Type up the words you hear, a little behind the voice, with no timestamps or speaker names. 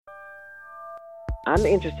I'm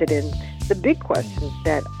interested in the big questions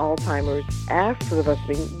that Alzheimer's asks of us. I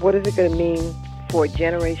mean, what is it going to mean for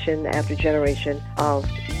generation after generation of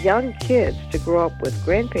young kids to grow up with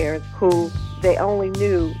grandparents who they only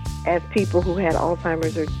knew as people who had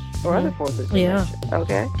Alzheimer's or other forms of dementia?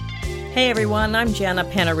 Okay. Hey everyone, I'm Jana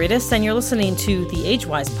Panaritis, and you're listening to the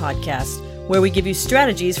Age-Wise podcast, where we give you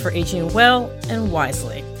strategies for aging well and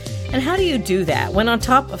wisely. And how do you do that when on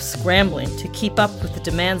top of scrambling to keep up with the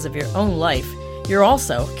demands of your own life, you're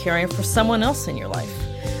also caring for someone else in your life?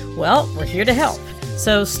 Well, we're here to help.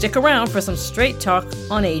 So stick around for some straight talk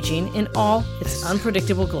on aging in all its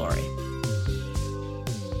unpredictable glory.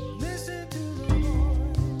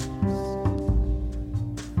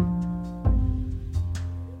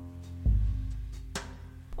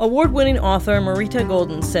 Award-winning author Marita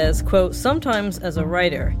Golden says, quote, "Sometimes as a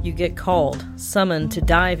writer, you get called, summoned to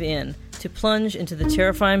dive in, to plunge into the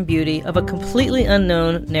terrifying beauty of a completely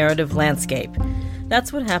unknown narrative landscape.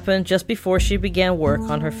 That's what happened just before she began work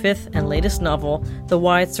on her fifth and latest novel, The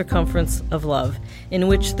Wide Circumference of Love, in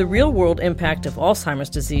which the real-world impact of Alzheimer's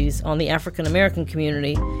disease on the African-American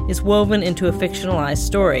community is woven into a fictionalized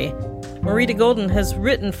story. Marita Golden has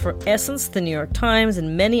written for Essence, The New York Times,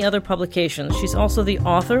 and many other publications. She's also the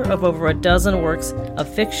author of over a dozen works of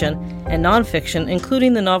fiction and nonfiction,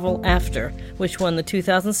 including the novel After, which won the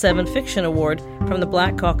 2007 Fiction Award from the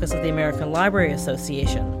Black Caucus of the American Library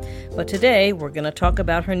Association. But today, we're going to talk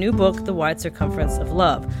about her new book, The Wide Circumference of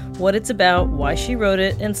Love, what it's about, why she wrote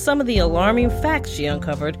it, and some of the alarming facts she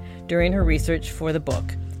uncovered during her research for the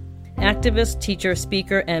book. Activist, teacher,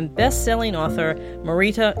 speaker, and best-selling author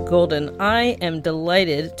Marita Golden, I am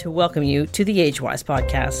delighted to welcome you to the Age-Wise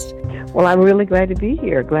podcast. Well, I'm really glad to be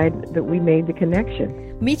here. Glad that we made the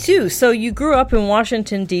connection. Me too. So you grew up in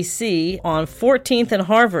Washington, D.C. on 14th and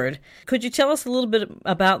Harvard. Could you tell us a little bit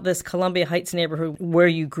about this Columbia Heights neighborhood where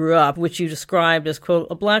you grew up, which you described as, quote,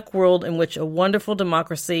 a black world in which a wonderful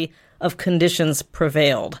democracy of conditions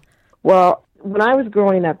prevailed? Well, when I was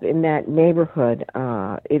growing up in that neighborhood,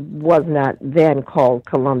 it was not then called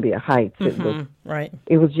Columbia Heights.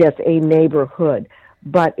 It was just a neighborhood.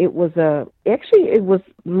 But it was it was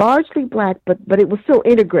largely black, but it was still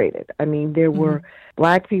integrated. I mean, there were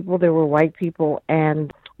black people, there were white people,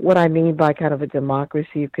 and what I mean by kind of a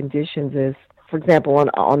democracy of conditions is, for example,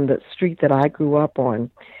 on the street that I grew up on,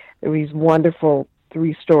 there were these wonderful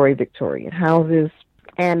 3-story Victorian houses,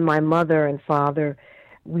 and my mother and father,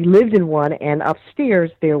 we lived in one, and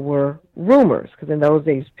upstairs there were roomers, because in those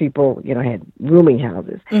days people, had rooming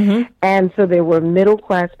houses. And so there were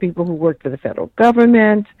middle-class people who worked for the federal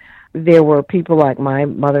government. There were people like my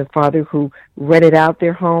mother and father who rented out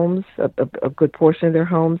their homes, a good portion of their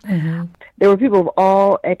homes. There were people of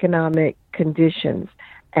all economic conditions.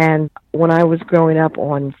 And when I was growing up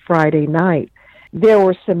on Friday night, there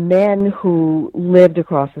were some men who lived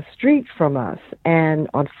across the street from us, and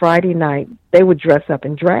on Friday night, they would dress up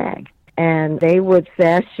in drag, and they would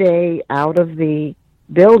sashay out of the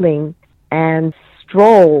building and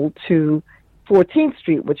stroll to 14th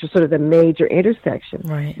Street, which is sort of the major intersection.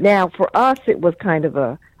 Right. Now, for us, it was kind of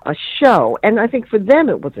a show, and I think for them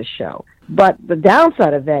it was a show. But the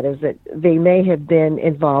downside of that is that they may have been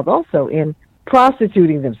involved also in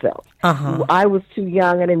prostituting themselves. I was too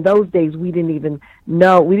young, and in those days we didn't even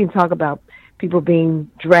know. We didn't talk about people being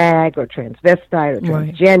drag or transvestite or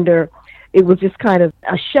transgender. It was just kind of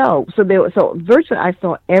a show. So virtually I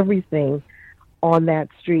saw everything on that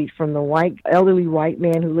street, from the elderly white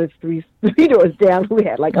man who lived three doors down, who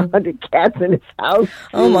had like 100 cats in his house.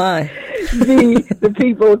 Oh my! The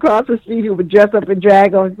people across the street who would dress up in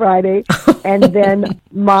drag on Friday, and then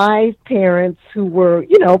my parents who were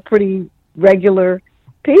pretty regular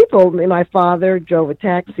people. My father drove a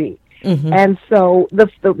taxi. And so the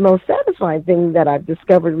most satisfying thing that I've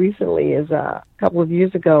discovered recently is a couple of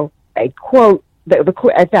years ago, a quote,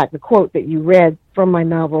 the quote that you read from my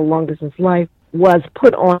novel, Long Distance Life, was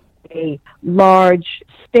put on a large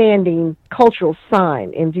standing cultural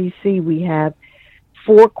sign. In D.C., we have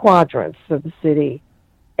 4 quadrants of the city,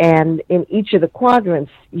 and in each of the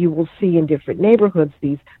quadrants, you will see in different neighborhoods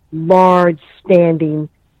these large standing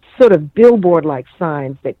sort of billboard-like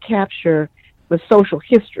signs that capture the social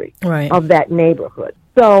history of that neighborhood.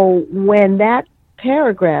 So when that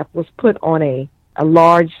paragraph was put on a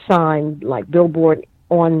large sign, like billboard,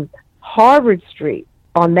 on Harvard Street,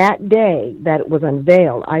 on that day that it was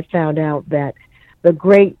unveiled, I found out that the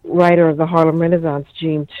great writer of the Harlem Renaissance,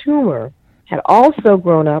 Jean Toomer, had also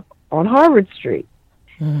grown up on Harvard Street.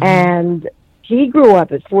 And he grew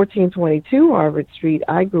up at 1422 Harvard Street.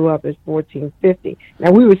 I grew up at 1450.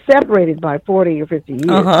 Now, we were separated by 40 or 50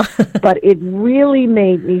 years, but it really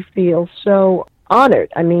made me feel so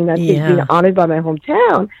honored. I mean, I think being honored by my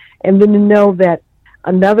hometown, and then to know that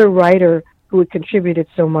another writer who had contributed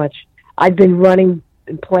so much, I'd been running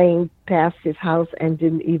and playing past his house and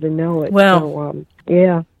didn't even know it. Wow. So,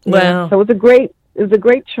 yeah. Wow. So it was a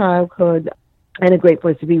great childhood and a great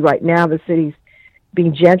place to be. Right now, the city's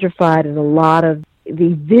being gentrified, and a lot of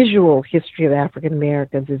the visual history of African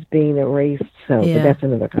Americans is being erased. So but that's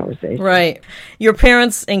another conversation. Right. Your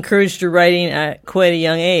parents encouraged your writing at quite a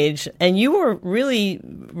young age, and you were really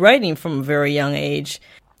writing from a very young age.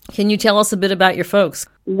 Can you tell us a bit about your folks?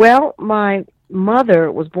 Well, my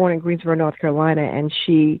mother was born in Greensboro, North Carolina, and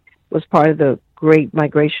she was part of the great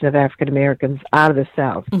migration of African Americans out of the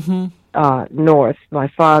South, north. My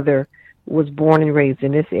father was born and raised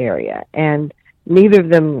in this area, and neither of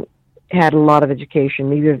them had a lot of education.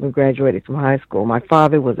 Neither of them graduated from high school. My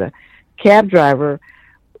father was a cab driver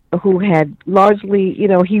who had largely,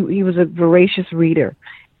 he was a voracious reader,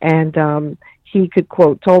 and he could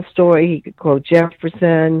quote Tolstoy, he could quote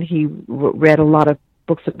Jefferson, he read a lot of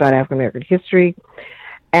books about African American history.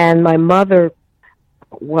 And my mother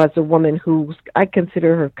was a woman who, I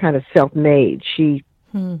consider her kind of self-made. She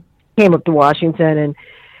came up to Washington, and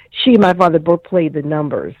she and my father both played the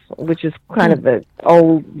numbers, which is kind of the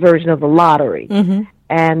old version of the lottery.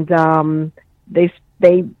 And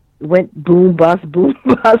they went boom, bust, boom,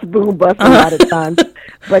 bust, boom, bust a lot of times.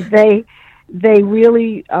 But they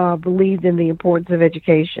really believed in the importance of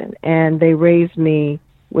education, and they raised me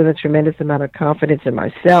with a tremendous amount of confidence in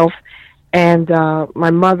myself. And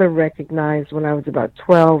my mother recognized when I was about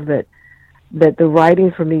 12 that the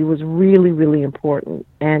writing for me was really, really important.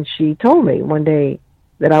 And she told me one day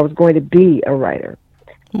that I was going to be a writer.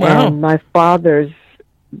 Wow. And my father's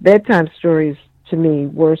bedtime stories to me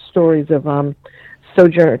were stories of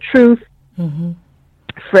Sojourner Truth,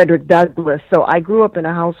 Frederick Douglass. So I grew up in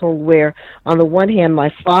a household where, on the one hand,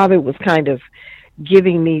 my father was kind of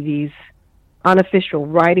giving me these unofficial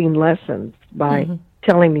writing lessons by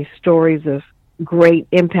telling me stories of great,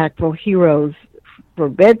 impactful heroes for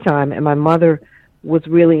bedtime, and my mother was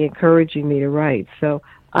really encouraging me to write. So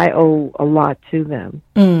I owe a lot to them.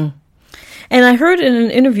 And I heard in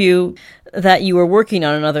an interview that you were working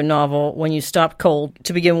on another novel when you stopped cold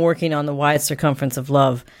to begin working on The Wide Circumference of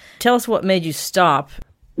Love. Tell us what made you stop.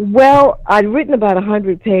 Well, I'd written about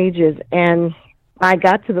 100 pages, and I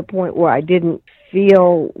got to the point where I didn't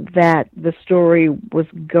feel that the story was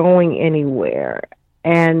going anywhere,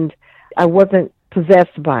 and I wasn't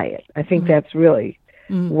possessed by it. I think that's really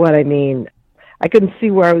what I mean. I couldn't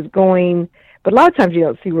see where I was going, but a lot of times you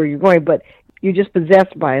don't see where you're going, but you're just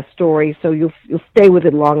possessed by a story, so you'll stay with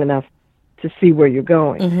it long enough to see where you're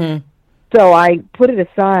going. So I put it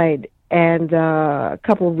aside, and a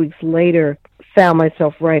couple of weeks later found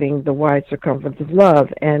myself writing The Wide Circumference of Love,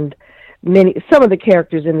 and some of the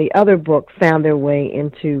characters in the other book found their way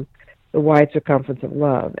into The Wide Circumference of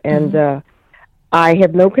Love. And I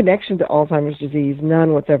have no connection to Alzheimer's disease,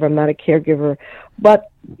 none whatsoever. I'm not a caregiver.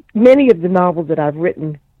 But many of the novels that I've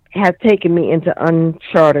written have taken me into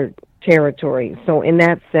uncharted territory. So in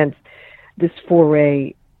that sense, this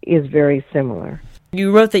foray is very similar.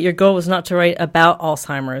 You wrote that your goal was not to write about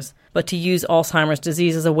Alzheimer's, but to use Alzheimer's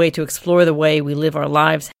disease as a way to explore the way we live our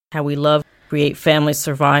lives, how we love, create families,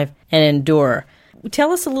 survive, and endure.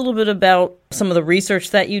 Tell us a little bit about some of the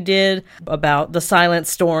research that you did about the silent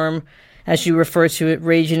storm, as you refer to it,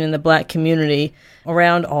 raging in the Black community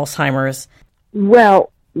around Alzheimer's.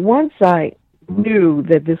 Well, once I knew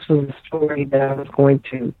that this was a story that I was going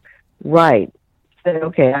to write, I said,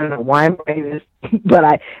 okay, I don't know why I'm writing this,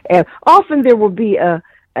 but and often there will be a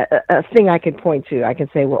thing I can point to. I can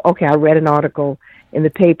say, well, okay, I read an article in the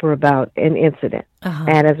paper about an incident,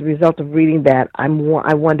 and as a result of reading that, I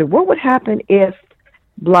wonder what would happen if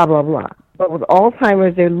blah, blah, blah. But with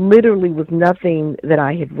Alzheimer's, there literally was nothing that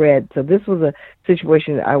I had read. So this was a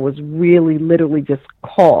situation that I was really literally just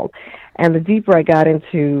called. And the deeper I got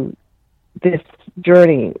into this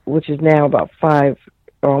journey, which is now about 5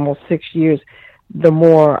 or almost 6 years, the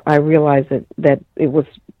more I realized that it was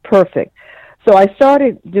perfect. So I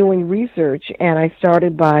started doing research, and I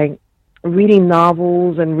started by reading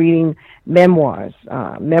novels and reading memoirs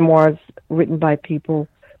written by people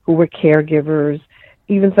who were caregivers,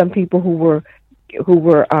 even some people who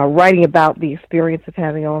were writing about the experience of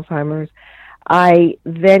having Alzheimer's. I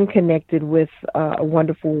then connected with a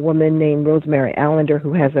wonderful woman named Rosemary Allender,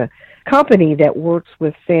 who has a company that works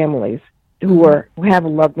with families who have a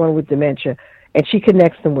loved one with dementia, and she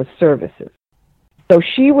connects them with services. So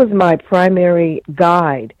she was my primary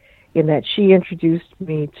guide in that she introduced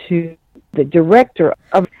me to the director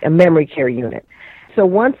of a memory care unit. So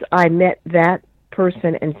once I met that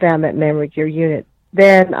person and found that memory care unit,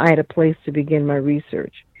 then I had a place to begin my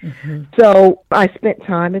research. Mm-hmm. So I spent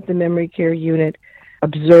time at the memory care unit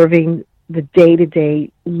observing the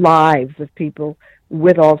day-to-day lives of people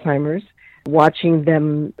with Alzheimer's, watching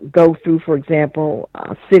them go through, for example,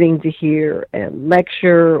 sitting to hear a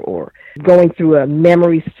lecture or going through a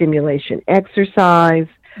memory stimulation exercise.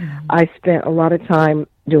 Mm-hmm. I spent a lot of time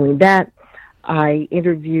doing that. I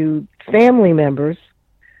interviewed family members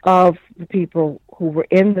of the people who were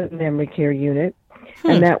in the memory care unit,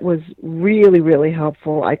 and that was really, really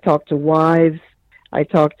helpful. I talked to wives. I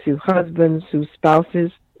talked to husbands whose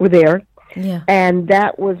spouses were there. Yeah. And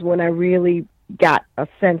that was when I really got a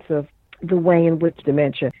sense of the way in which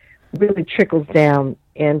dementia really trickles down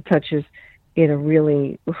and touches in a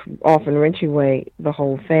really often wrenching way the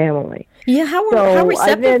whole family. Yeah, how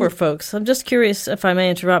receptive were folks? I'm just curious, if I may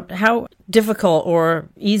interrupt, how difficult or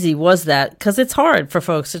easy was that? Because it's hard for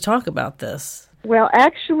folks to talk about this. Well,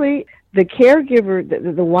 actually, the caregiver,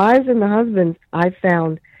 the wives and the husbands, I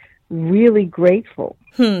found really grateful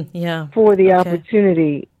for the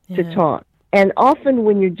opportunity to talk. And often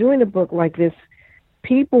when you're doing a book like this,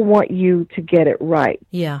 people want you to get it right.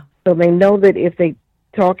 Yeah. So they know that if they're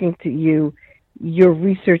talking to you, you're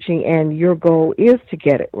researching and your goal is to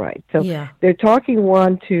get it right. So they're talking,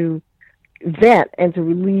 one, to vent and to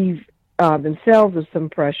relieve themselves of some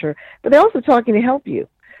pressure, but they're also talking to help you.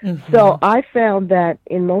 Mm-hmm. So I found that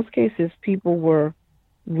in most cases, people were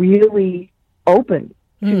really open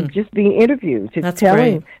to just being interviewed, to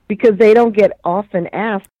telling, because they don't get often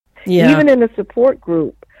asked, even in a support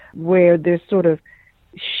group where they're sort of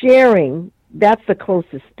sharing, that's the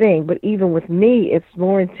closest thing. But even with me, it's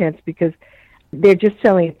more intense because they're just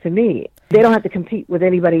telling it to me. They don't have to compete with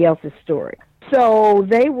anybody else's story. So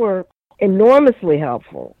they were enormously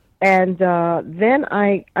helpful. And then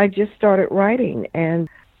I just started writing. And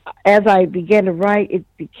as I began to write, it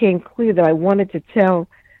became clear that I wanted to tell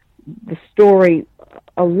the story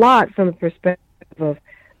a lot from the perspective of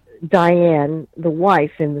Diane, the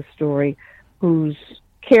wife in the story, who's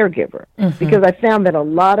caregiver. Mm-hmm. Because I found that a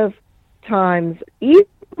lot of times, even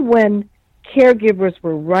when caregivers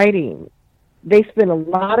were writing, they spent a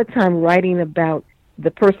lot of time writing about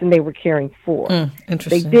the person they were caring for.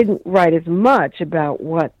 Interesting. They didn't write as much about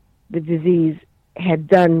what the disease had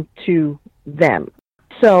done to them.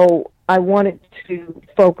 So I wanted to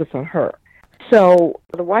focus on her. So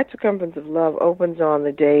The Wide Circumference of Love opens on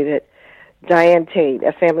the day that Diane Tate,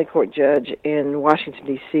 a family court judge in Washington,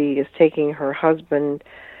 D.C., is taking her husband,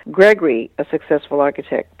 Gregory, a successful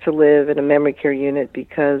architect, to live in a memory care unit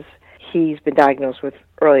because he's been diagnosed with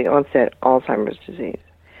early onset Alzheimer's disease.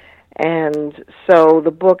 And so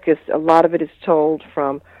the book is, a lot of it is told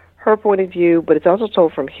from her point of view, but it's also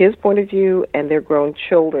told from his point of view and their grown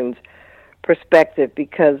children's perspective,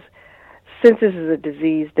 because since this is a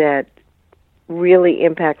disease that really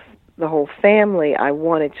impacts the whole family, I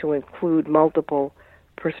wanted to include multiple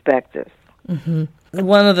perspectives. Mm-hmm.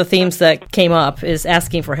 One of the themes that came up is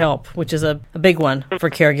asking for help, which is a big one for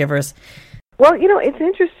caregivers. Well, it's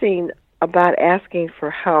interesting about asking for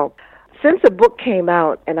help. Since the book came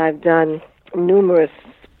out, and I've done numerous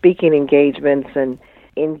speaking engagements and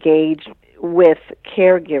engaged with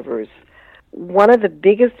caregivers, one of the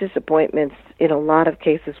biggest disappointments in a lot of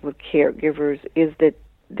cases with caregivers is that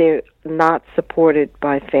they're not supported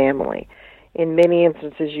by family. In many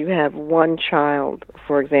instances, you have one child,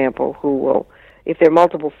 for example, who will, if there are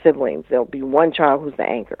multiple siblings, there'll be one child who's the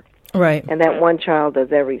anchor. Right. And that one child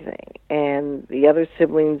does everything. And the other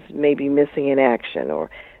siblings may be missing in action or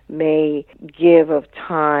may give of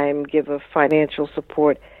time, give of financial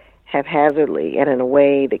support haphazardly and in a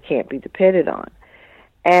way that can't be depended on.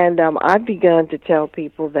 And I've begun to tell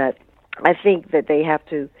people that I think that they have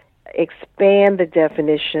to expand the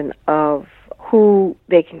definition of who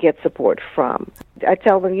they can get support from. I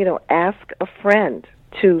tell them, ask a friend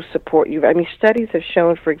to support you. I mean, studies have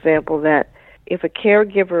shown, for example, that if a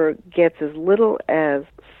caregiver gets as little as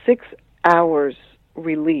 6 hours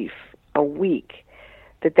relief a week,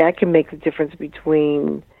 that can make the difference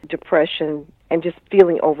between depression and just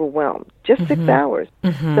feeling overwhelmed. Just 6 hours.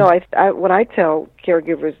 Mm-hmm. So what I tell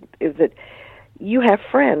caregivers is that you have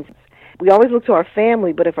friends. We always look to our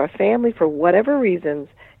family, but if our family, for whatever reasons,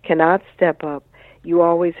 cannot step up, you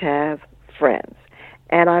always have friends.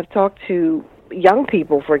 And I've talked to young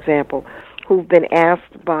people, for example, who've been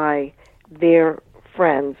asked by their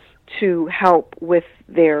friends to help with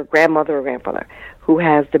their grandmother or grandfather who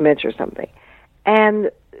has dementia or something.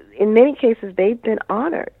 And in many cases, they've been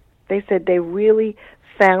honored. They said they really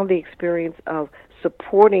found the experience of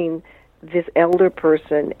supporting this elder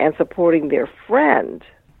person and supporting their friend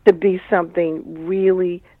to be something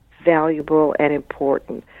really valuable and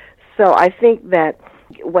important. So I think that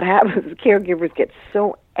what happens is caregivers get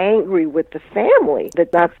so angry with the family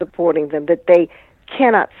that's not supporting them that they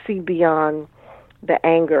cannot see beyond the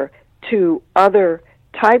anger to other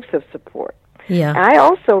types of support. Yeah. I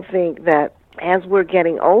also think that as we're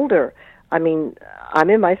getting older, I mean, I'm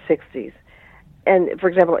in my 60s, and for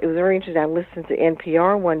example, it was very interesting. I listened to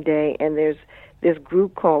NPR one day, and there's this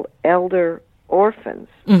group called Elder Orphans.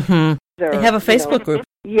 Mm-hmm. They have a Facebook group.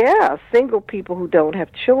 Yeah, single people who don't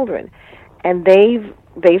have children. And they've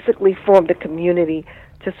basically formed a community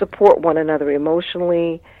to support one another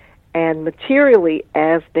emotionally and materially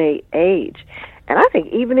as they age. And I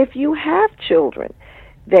think even if you have children,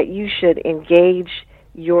 that you should engage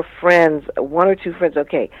your friends, one or two friends.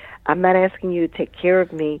 Okay, I'm not asking you to take care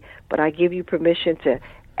of me, but I give you permission to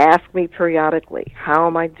ask me periodically, how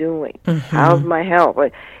am I doing? Mm-hmm. How's my health?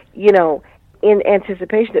 You know, in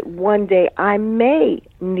anticipation that one day I may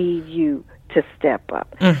need you to step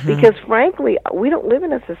up. Mm-hmm. Because frankly, we don't live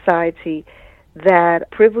in a society that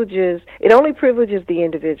it only privileges the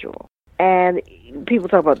individual. And people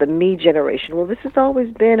talk about the me generation. Well, this has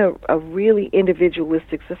always been a really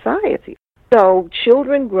individualistic society. So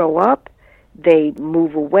children grow up, they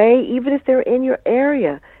move away, even if they're in your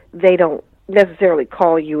area, they don't necessarily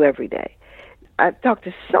call you every day. I've talked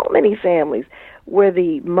to so many families where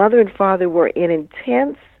the mother and father were in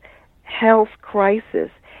intense health crisis,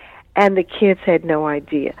 and the kids had no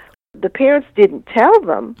idea. The parents didn't tell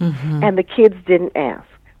them, mm-hmm. and the kids didn't ask.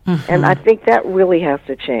 Mm-hmm. And I think that really has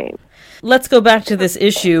to change. Let's go back to this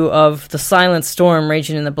issue of the silent storm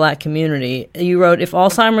raging in the black community. You wrote, if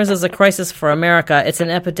Alzheimer's is a crisis for America, it's an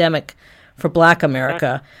epidemic for black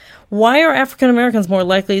America. Why are African Americans more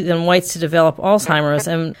likely than whites to develop Alzheimer's?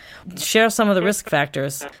 And share some of the risk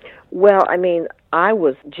factors. Well, I mean, I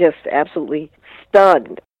was just absolutely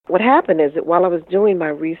stunned. What happened is that while I was doing my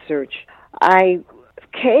research, I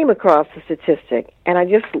came across the statistic, and I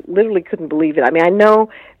just literally couldn't believe it. I mean, I know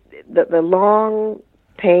the long,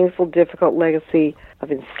 painful, difficult legacy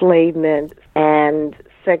of enslavement and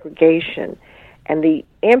segregation and the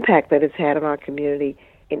impact that it's had on our community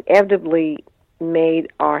inevitably made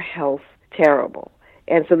our health terrible.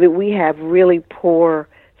 And so that we have really poor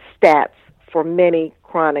stats for many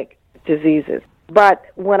chronic diseases. But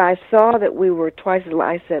when I saw that we were twice as low,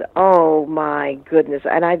 I said, oh my goodness.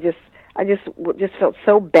 And I just felt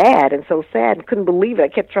so bad and so sad and couldn't believe it. I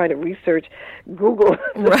kept trying to research Google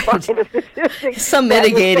to find the statistics. Some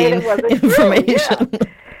mitigating information. Yeah.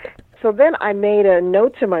 So then I made a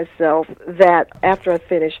note to myself that after I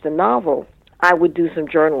finished the novel, I would do some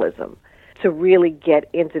journalism to really get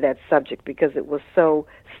into that subject because it was so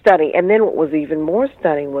stunning. And then what was even more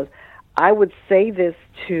stunning was I would say this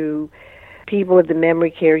to people at the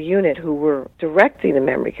memory care unit who were directing the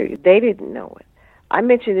memory care unit. They didn't know it. I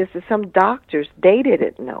mentioned this to some doctors. They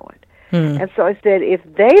didn't know it. And so I said, if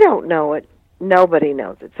they don't know it, nobody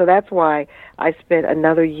knows it. So that's why I spent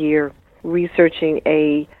another year researching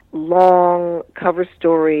a long cover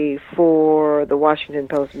story for the Washington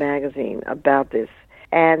Post magazine about this.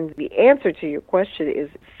 And the answer to your question is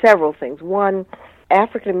several things. One,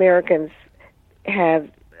 African Americans have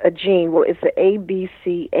a gene, well, it's the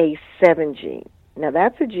ABCA7 gene. Now,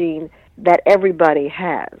 that's a gene that everybody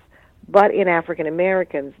has. But in African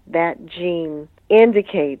Americans, that gene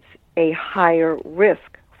indicates a higher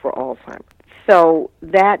risk for Alzheimer's. So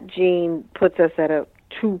that gene puts us at a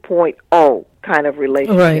 2.0 kind of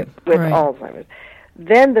relationship with Alzheimer's.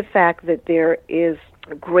 Then the fact that there is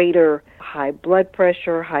greater high blood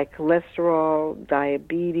pressure, high cholesterol,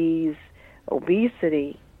 diabetes,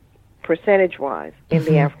 obesity, percentage-wise, in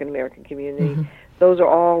the African American community, those are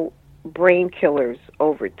all brain killers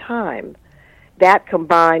over time. That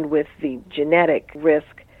combined with the genetic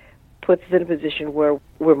risk puts us in a position where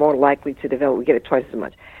we're more likely to develop, we get it twice as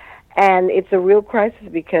much. And it's a real crisis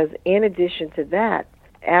because in addition to that,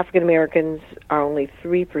 African Americans are only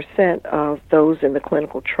 3% of those in the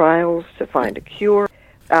clinical trials to find a cure.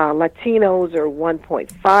 Latinos are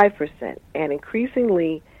 1.5%. And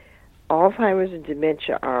increasingly, Alzheimer's and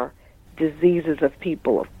dementia are diseases of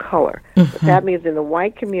people of color. What that means in the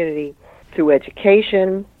white community, through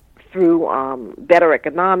education, through better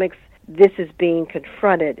economics, this is being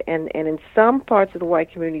confronted. And in some parts of the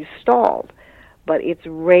white community, stalled. But it's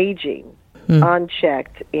raging,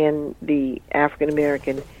 unchecked in the African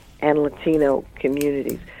American and Latino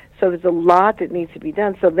communities. So there's a lot that needs to be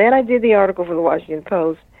done. So then I did the article for the Washington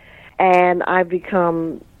Post, and I've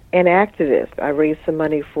become an activist. I raised some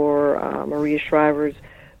money for Maria Shriver's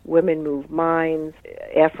Women Move Minds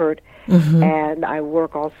effort, and I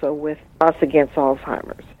work also with Us Against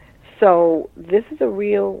Alzheimer's. So this is a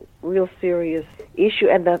real serious issue.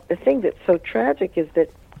 And the thing that's so tragic is that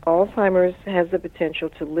Alzheimer's has the potential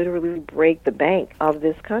to literally break the bank of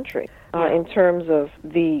this country in terms of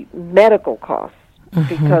the medical costs.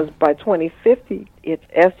 Because by 2050, it's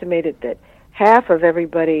estimated that half of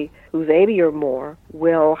everybody who's 80 or more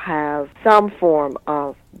will have some form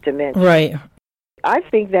of dementia. Right. I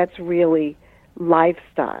think that's really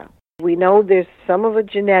lifestyle. We know there's some of a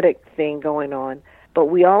genetic thing going on, but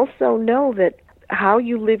we also know that how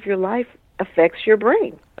you live your life affects your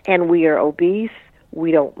brain. And we are obese,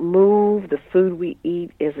 we don't move, the food we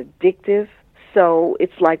eat is addictive. So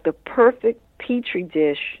it's like the perfect petri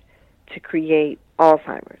dish to create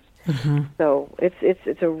Alzheimer's. So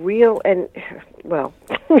it's a real, and well,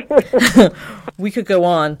 we could go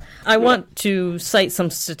on. I want to cite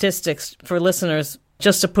some statistics for listeners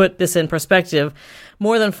just to put this in perspective.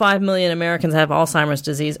 More than 5 million Americans have Alzheimer's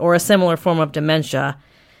disease or a similar form of dementia,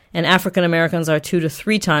 and African Americans are 2 to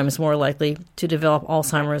 3 times more likely to develop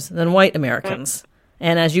Alzheimer's than white Americans.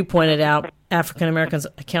 And as you pointed out, African Americans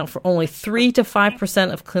account for only 3 to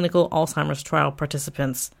 5% of clinical Alzheimer's trial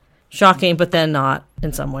participants. Shocking, but then not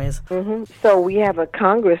in some ways. So we have a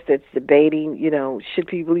Congress that's debating, should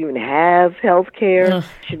people even have health care?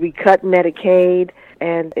 Should we cut Medicaid?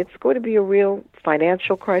 And it's going to be a real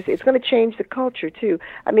financial crisis. It's going to change the culture, too.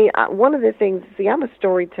 I mean, one of the things, I'm a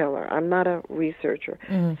storyteller. I'm not a researcher.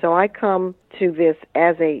 So I come to this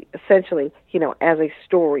as essentially, as a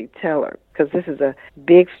storyteller, because this is a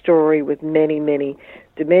big story with many, many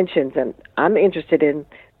dimensions. And I'm interested in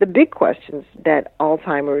the big questions that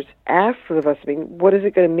Alzheimer's asks of us. I mean, what is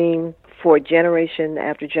it going to mean for generation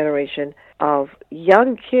after generation of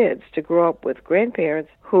young kids to grow up with grandparents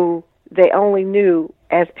who they only knew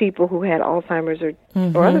as people who had Alzheimer's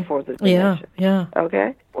or other forms of dementia? Yeah.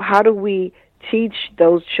 Okay? How do we teach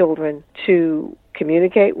those children to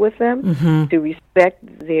communicate with them, to respect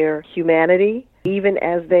their humanity, even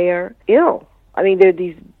as they are ill? I mean, there are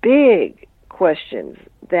these big questions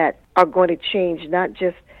that are going to change not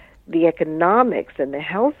just the economics and the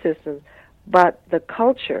health systems, but the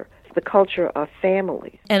culture of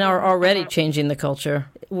families. And are already changing the culture,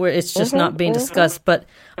 where it's just not being discussed. But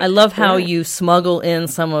I love how you smuggle in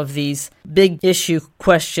some of these big issue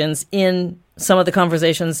questions in some of the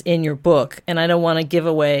conversations in your book. And I don't want to give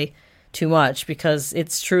away too much because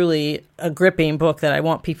it's truly a gripping book that I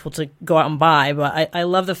want people to go out and buy. But I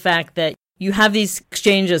love the fact that you have these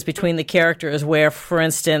exchanges between the characters where, for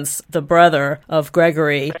instance, the brother of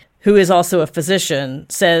Gregory, who is also a physician,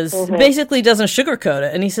 says, basically doesn't sugarcoat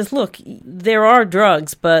it. And he says, look, there are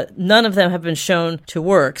drugs, but none of them have been shown to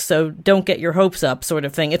work, so don't get your hopes up, sort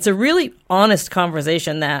of thing. It's a really honest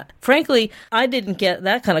conversation that, frankly, I didn't get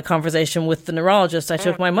that kind of conversation with the neurologist I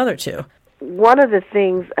took my mother to. One of the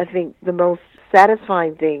things, I think the most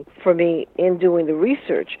satisfying thing for me in doing the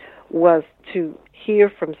research was to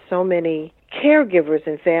hear from so many caregivers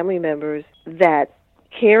and family members that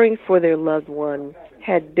caring for their loved one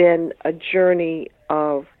had been a journey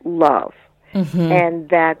of love. And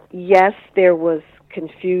that, yes, there was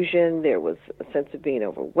confusion, there was a sense of being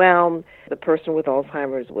overwhelmed. The person with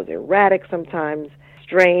Alzheimer's was erratic sometimes,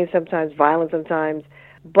 strange sometimes, violent sometimes,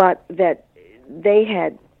 but that they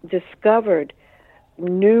had discovered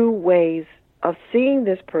new ways of seeing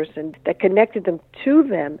this person that connected them to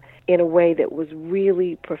them in a way that was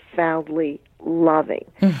really profoundly loving.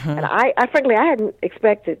 And I frankly, I hadn't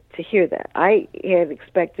expected to hear that. I had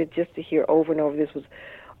expected just to hear over and over, this was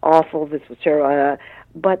awful, this was terrible,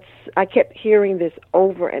 but I kept hearing this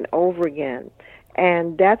over and over again.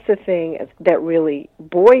 And that's the thing that really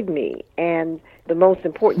buoyed me. And the most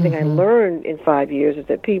important thing I learned in 5 years is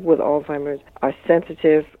that people with Alzheimer's are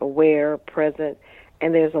sensitive, aware, present,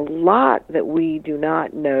 and there's a lot that we do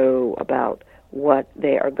not know about what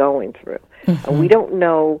they are going through. We don't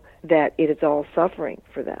know that it is all suffering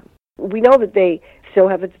for them. We know that they still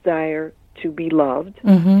have a desire to be loved,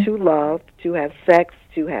 to love, to have sex,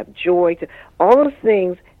 to have joy, to all those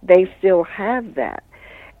things, they still have that.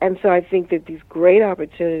 And so I think that these great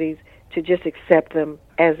opportunities to just accept them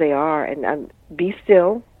as they are and be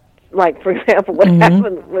still. Like, for example, what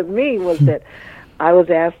happened with me was that I was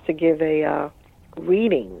asked to give a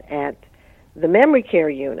reading at the memory care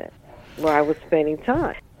unit where I was spending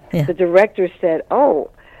time. The director said, "Oh,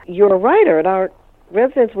 you're a writer, and our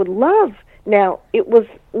residents would love." Now, it was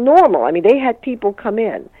normal. I mean, they had people come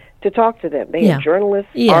in to talk to them. They had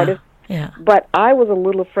journalists, artists. But I was a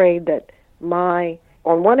little afraid that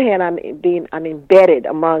on one hand, I'm embedded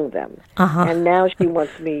among them, and now she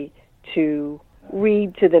wants me to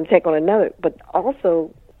read to them, take on another. But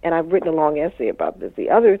also, and I've written a long essay about this, the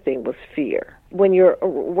other thing was fear. When you're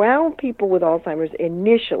around people with Alzheimer's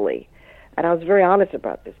initially, and I was very honest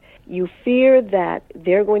about this, you fear that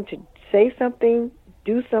they're going to say something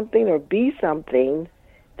do something or be something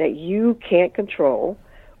that you can't control,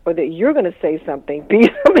 or that you're going to say something, be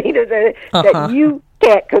something that you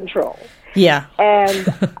can't control. Yeah. And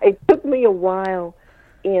it took me a while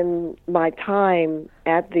in my time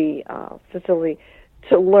at the facility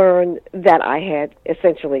to learn that I had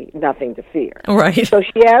essentially nothing to fear. Right. So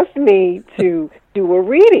she asked me to do a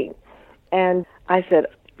reading, and I said,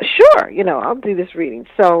 sure, I'll do this reading.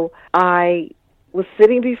 So I was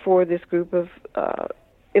sitting before this group of,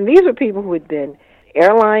 and these were people who had been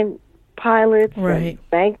airline pilots, right, and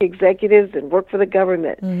bank executives, and worked for the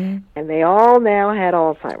government, and they all now had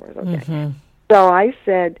Alzheimer's. Okay. So I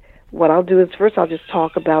said, what I'll do is first I'll just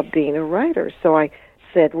talk about being a writer. So I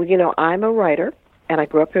said, well, I'm a writer, and I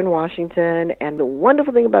grew up in Washington, and the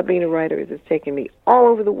wonderful thing about being a writer is it's taken me all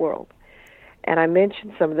over the world. And I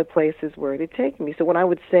mentioned some of the places where it had taken me. So when I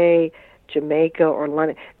would say Jamaica or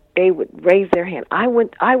London, they would raise their hand. I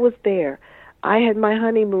was there. I had my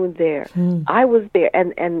honeymoon there. I was there.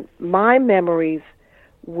 And my memories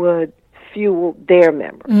would fuel their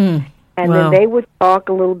memories. And then they would talk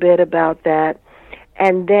a little bit about that.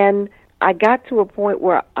 And then I got to a point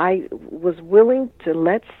where I was willing to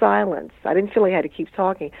let silence. I didn't feel like I had to keep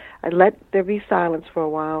talking. I let there be silence for a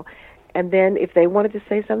while. And then if they wanted to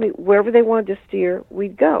say something, wherever they wanted to steer,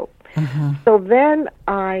 we'd go. So then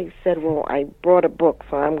I said, well, I brought a book,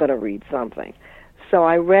 so I'm going to read something. So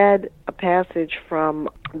I read a passage from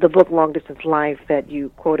the book Long Distance Life that you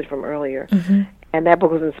quoted from earlier. And that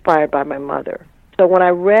book was inspired by my mother. So when I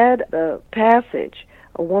read the passage,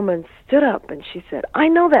 a woman stood up and she said, I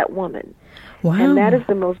know that woman. Wow. And that is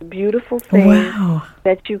the most beautiful thing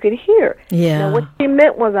that you could hear. Yeah. Now, what she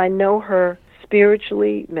meant was I know her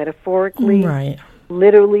spiritually, metaphorically,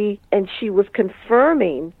 literally, and she was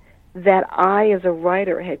confirming that I, as a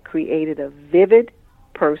writer, had created a vivid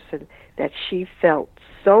person that she felt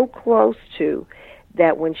so close to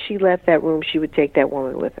that when she left that room, she would take that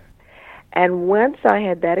woman with her. And once I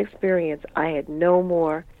had that experience, I had no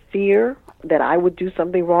more fear that I would do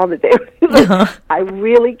something wrong. I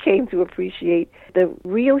really came to appreciate the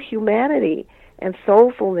real humanity and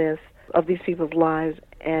soulfulness of these people's lives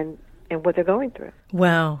and what they're going through.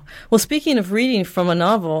 Wow. Well, speaking of reading from a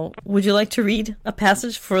novel, would you like to read a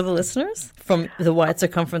passage for the listeners from The Wide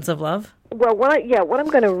Circumference of Love? Well, what I'm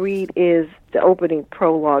going to read is the opening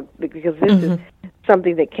prologue, because this is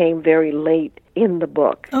something that came very late in the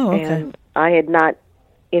book. Oh, okay. And I had not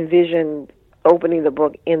envisioned opening the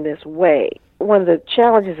book in this way. One of the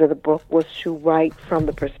challenges of the book was to write from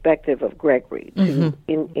the perspective of Gregory, to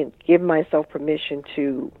give myself permission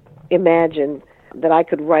to imagine that I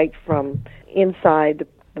could write from inside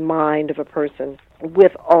the mind of a person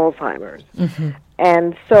with Alzheimer's.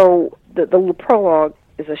 And so the prologue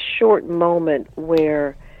is a short moment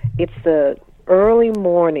where it's the early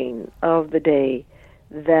morning of the day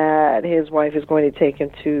that his wife is going to take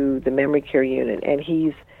him to the memory care unit, and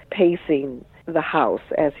he's pacing the house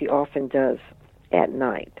as he often does at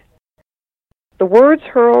night. The words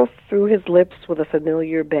hurl through his lips with a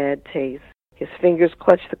familiar bad taste. His fingers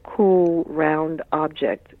clutch the cool, round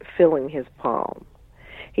object filling his palm.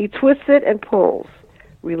 He twists it and pulls,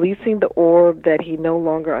 releasing the orb that he no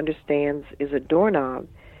longer understands is a doorknob.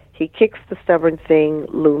 He kicks the stubborn thing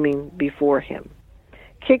looming before him,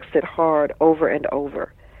 kicks it hard over and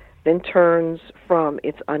over, then turns from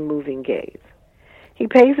its unmoving gaze. He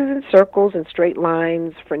paces in circles and straight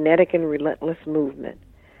lines, frenetic and relentless movement.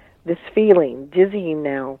 This feeling, dizzying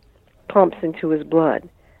now, pumps into his blood,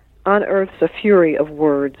 unearths a fury of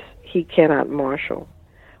words he cannot marshal,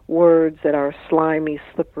 words that are slimy,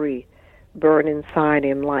 slippery, burn inside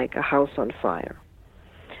him like a house on fire.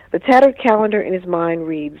 The tattered calendar in his mind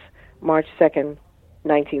reads March 2nd,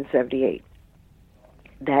 1978.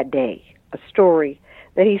 That day, a story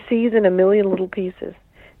that he sees in a million little pieces.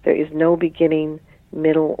 There is no beginning,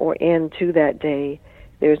 middle, or end to that day.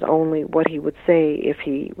 There's only what he would say if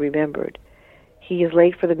he remembered. He is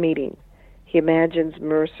late for the meeting. He imagines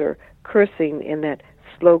Mercer cursing in that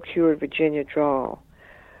slow-cured Virginia drawl.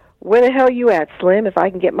 Where the hell you at, Slim? If I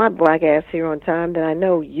can get my black ass here on time, then I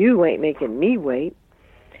know you ain't making me wait.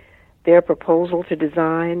 Their proposal to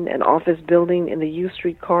design an office building in the U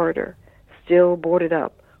Street corridor, still boarded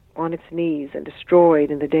up, on its knees and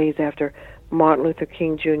destroyed in the days after Martin Luther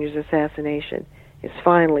King Jr.'s assassination, is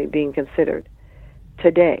finally being considered.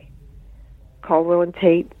 Today, Caldwell and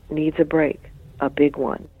Tate needs a break, a big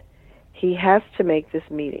one. He has to make this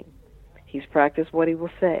meeting. He's practiced what he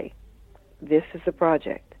will say. This is the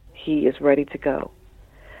project. He is ready to go.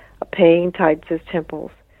 A pain tightens his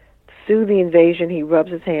temples. To soothe the invasion, he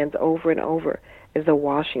rubs his hands over and over as though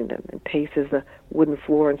washing them, and paces the wooden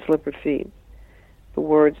floor in slippered feet. The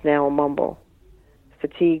words now a mumble.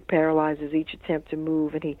 Fatigue paralyzes each attempt to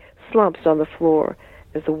move, and he slumps on the floor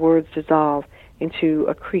as the words dissolve into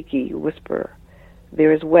a creaky whisper.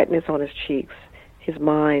 There is wetness on his cheeks. His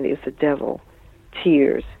mind is the devil.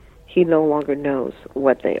 Tears. He no longer knows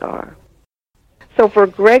what they are. So for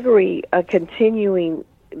Gregory, continuing,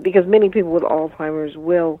 because many people with Alzheimer's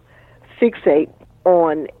will fixate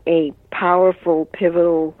on a powerful,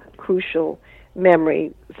 pivotal, crucial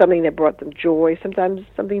memory, something that brought them joy, sometimes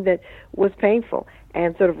something that was painful,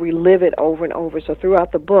 and sort of relive it over and over. So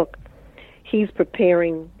throughout the book, he's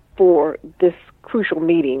preparing for this crucial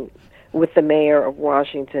meeting with the mayor of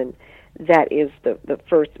Washington. That is the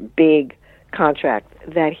first big contract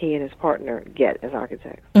that he and his partner get as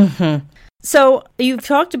architects. Mm-hmm. So you've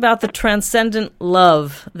talked about the transcendent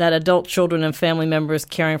love that adult children and family members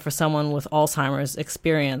caring for someone with Alzheimer's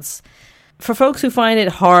experience. For folks who find it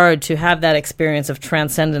hard to have that experience of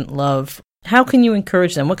transcendent love, how can you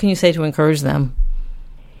encourage them? What can you say to encourage them?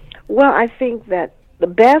 Well, I think that the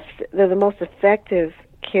most effective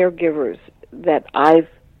caregivers that I've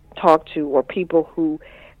talked to are people who,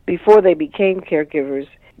 before they became caregivers,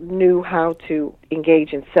 knew how to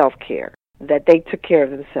engage in self-care, that they took care of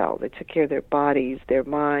themselves. They took care of their bodies, their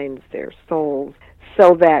minds, their souls,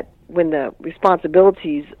 so that when the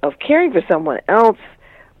responsibilities of caring for someone else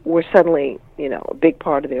were suddenly, a big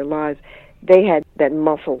part of their lives, they had that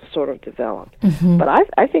muscle sort of developed. Mm-hmm. But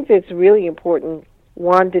I think that it's really important,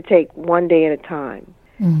 one, to take one day at a time,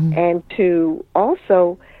 mm-hmm. and to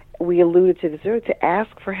also, we alluded to this earlier, to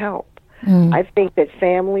ask for help. Mm-hmm. I think that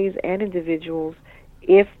families and individuals,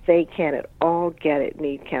 if they can at all get it,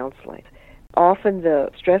 need counseling. Often the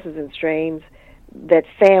stresses and strains that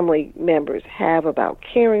family members have about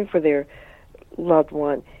caring for their loved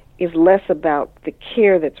one is less about the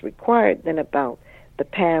care that's required than about the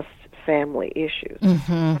past family issues.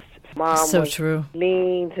 Mm-hmm. Mom so was true.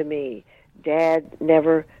 mean to me. Dad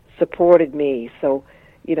never supported me, so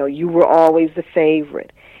you were always the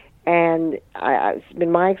favorite. And it's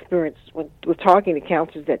been my experience with talking to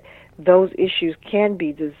counselors that those issues can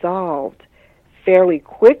be dissolved fairly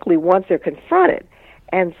quickly once they're confronted.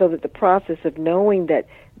 And so that the process of knowing that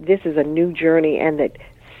this is a new journey and that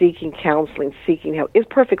seeking counseling, seeking help is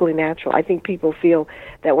perfectly natural. I think people feel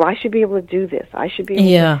that, well, I should be able to do this. I should be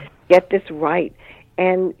able to get this right.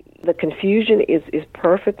 And the confusion is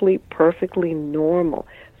perfectly normal.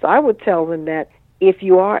 So I would tell them that if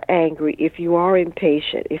you are angry, if you are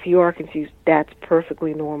impatient, if you are confused, that's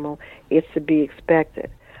perfectly normal. It's to be expected.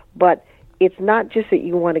 But it's not just that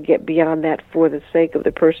you want to get beyond that for the sake of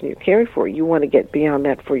the person you're caring for. You want to get beyond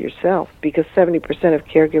that for yourself, because 70% of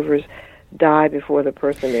caregivers die before the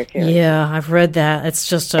person they're caring for. Yeah, I've read that. It's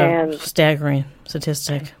just a staggering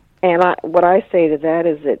statistic. And what I say to that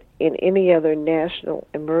is that in any other national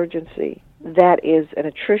emergency, that is an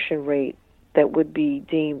attrition rate that would be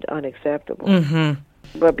deemed unacceptable.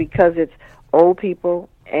 Mm-hmm. But because it's old people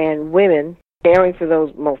and women caring for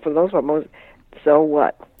those most, so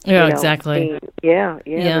what? Yeah, exactly. Yeah.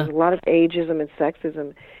 There's a lot of ageism and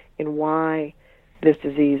sexism in why this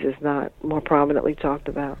disease is not more prominently talked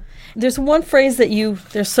about. There's one phrase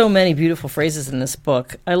there's so many beautiful phrases in this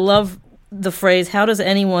book. I love the phrase, how does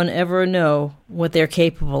anyone ever know what they're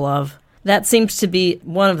capable of? That seems to be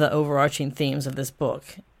one of the overarching themes of this book,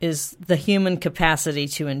 is the human capacity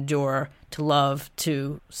to endure, to love,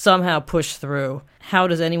 to somehow push through. How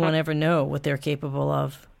does anyone ever know what they're capable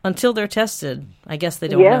of? Until they're tested. I guess they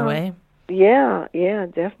don't know, eh? Yeah,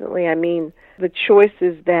 definitely. I mean, the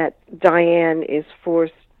choices that Diane is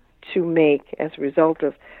forced to make as a result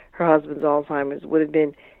of her husband's Alzheimer's would have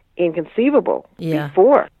been inconceivable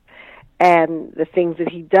before. And the things that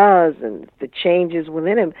he does and the changes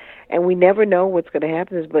within him, and we never know what's going to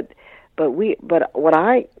happen. But what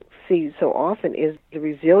I see so often is the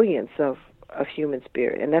resilience of human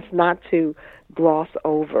spirit, and that's not to gloss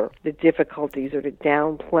over the difficulties or to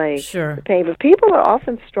downplay the pain. But people are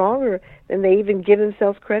often stronger than they even give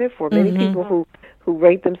themselves credit for. Many people who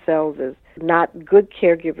rate themselves as not good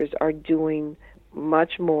caregivers are doing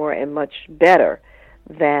much more and much better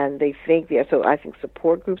than they think they are. So I think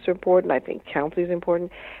support groups are important. I think counseling is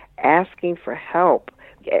important. Asking for help.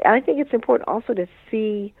 I think it's important also to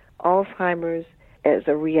see Alzheimer's as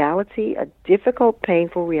a reality, a difficult,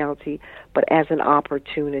 painful reality, but as an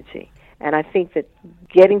opportunity. And I think that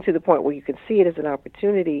getting to the point where you can see it as an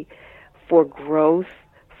opportunity for growth,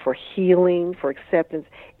 for healing, for acceptance,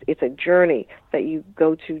 it's a journey that you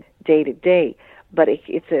go to day, but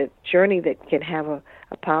it's a journey that can have a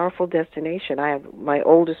powerful destination. I have my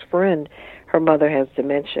oldest friend, her mother has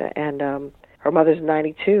dementia, and her mother's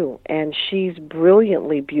 92, and she's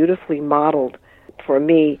brilliantly, beautifully modeled for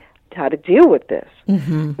me to deal with this.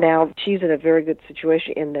 Mm-hmm. Now, she's in a very good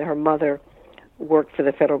situation in that her mother worked for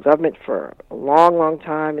the federal government for a long, long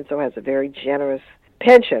time, and so has a very generous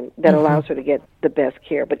pension that allows her to get the best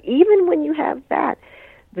care. But even when you have that,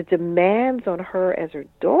 the demands on her as her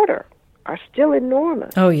daughter are still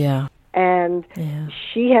enormous. Oh, yeah. And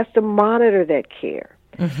she has to monitor that care.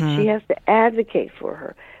 Mm-hmm. She has to advocate for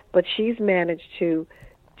her. But she's managed to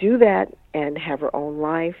do that and have her own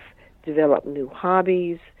life, develop new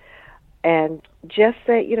hobbies, and just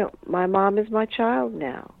say, my mom is my child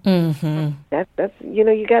now. Mm-hmm. That's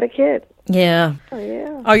you got a kid. Yeah. Oh,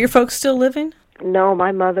 yeah. Are your folks still living? No,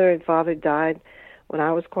 my mother and father died when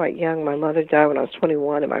I was quite young. My mother died when I was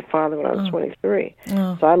 21, and my father when I was 23.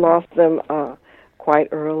 Oh. So I lost them quite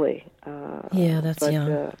early. That's young.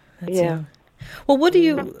 That's yeah. young. Well,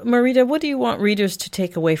 Marita, what do you want readers to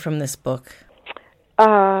take away from this book?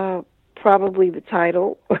 Probably the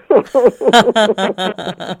title, The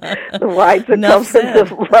Wide Circumference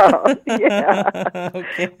of Love. Yeah,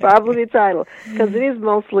 okay. Probably the title, because it is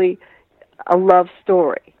mostly a love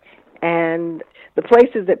story, and the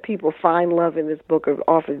places that people find love in this book are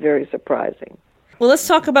often very surprising. Well, let's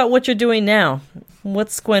talk about what you're doing now.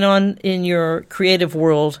 What's going on in your creative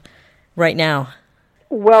world right now?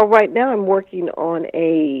 Well, right now I'm working on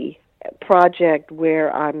a project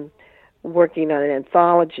where I'm working on an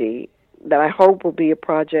anthology that I hope will be a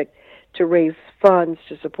project to raise funds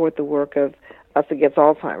to support the work of Us Against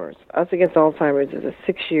Alzheimer's. Us Against Alzheimer's is a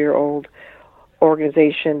 6-year-old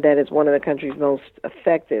organization that is one of the country's most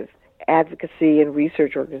effective advocacy and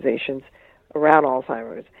research organizations around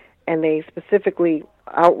Alzheimer's. And they specifically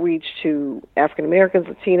outreach to African Americans,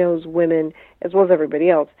 Latinos, women, as well as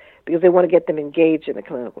everybody else, because they want to get them engaged in the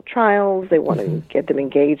clinical trials. They want to get them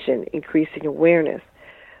engaged in increasing awareness.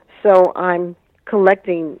 So I'm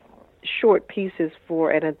collecting short pieces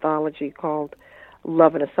for an anthology called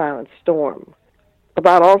Love in a Silent Storm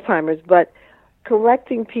about Alzheimer's, but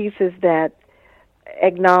collecting pieces that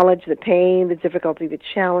acknowledge the pain, the difficulty, the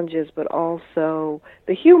challenges, but also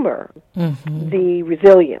the humor, the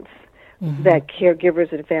resilience that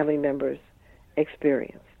caregivers and family members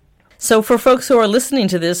experience. So for folks who are listening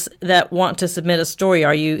to this that want to submit a story,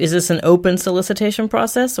 is this an open solicitation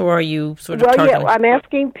process, or are you sort of targeting? Yeah, I'm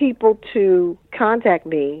asking people to contact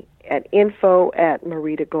me at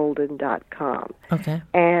info@maritagolden.com. Okay.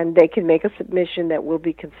 And they can make a submission that will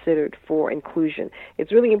be considered for inclusion.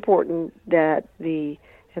 It's really important that the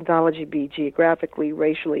anthology be geographically,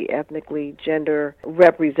 racially, ethnically, gender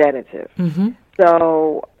representative. Mm-hmm.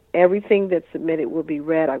 So everything that's submitted will be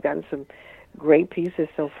read. I've gotten some great pieces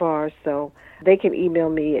so far, so they can email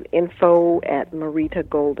me at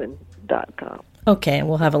info@maritagolden.com. Okay, and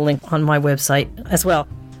we'll have a link on my website as well.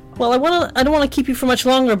 Well, I don't want to keep you for much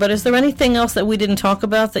longer, but is there anything else that we didn't talk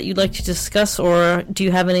about that you'd like to discuss, or do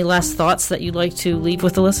you have any last thoughts that you'd like to leave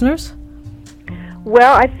with the listeners?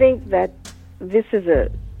 Well, I think that this is a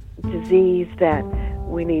disease that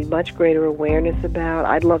we need much greater awareness about.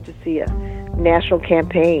 I'd love to see a national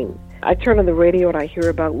campaign. I turn on the radio and I hear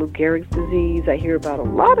about Lou Gehrig's disease. I hear about a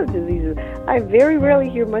lot of diseases. I very rarely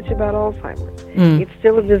hear much about Alzheimer's. It's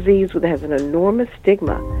still a disease that has an enormous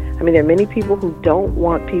stigma. I mean, there are many people who don't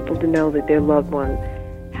want people to know that their loved one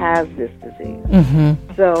has this disease. Mm-hmm.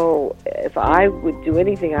 So if I would do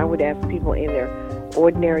anything, I would ask people in their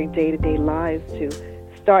ordinary day-to-day lives to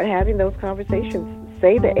start having those conversations.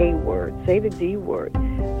 Say the A word, say the D word,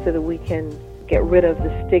 so that we can get rid of the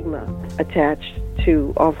stigma attached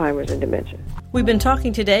to Alzheimer's and dementia. We've been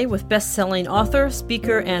talking today with best-selling author,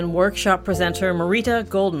 speaker, and workshop presenter Marita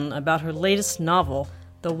Golden about her latest novel,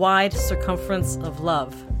 The Wide Circumference of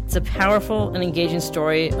Love. It's a powerful and engaging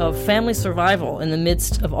story of family survival in the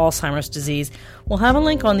midst of Alzheimer's disease. We'll have a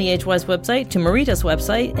link on the AgeWise website to Marita's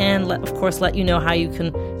website, and of course let you know how you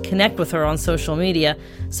can connect with her on social media.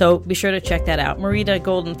 So be sure to check that out. Marita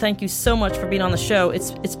Golden, thank you so much for being on the show.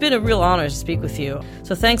 It's been a real honor to speak with you.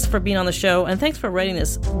 So thanks for being on the show, and thanks for writing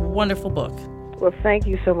this wonderful book. Well, thank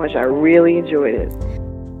you so much. I really enjoyed it.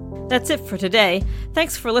 That's it for today.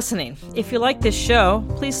 Thanks for listening. If you like this show,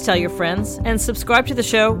 please tell your friends and subscribe to the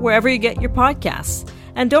show wherever you get your podcasts.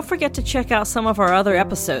 And don't forget to check out some of our other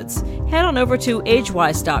episodes. Head on over to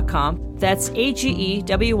agewise.com, that's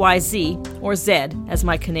AGEWYZ, or Z, as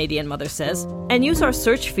my Canadian mother says, and use our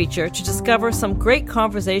search feature to discover some great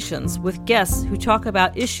conversations with guests who talk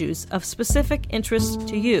about issues of specific interest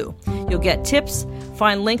to you. You'll get tips,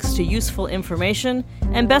 find links to useful information,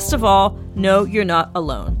 and best of all, know you're not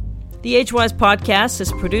alone. The AgeWise podcast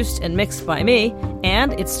is produced and mixed by me,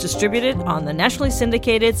 and it's distributed on the nationally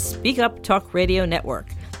syndicated Speak Up Talk Radio Network.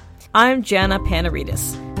 I'm Jana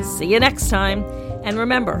Panaritis. See you next time, and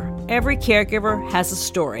remember, Every caregiver has a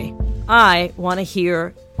story. I want to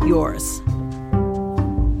hear yours.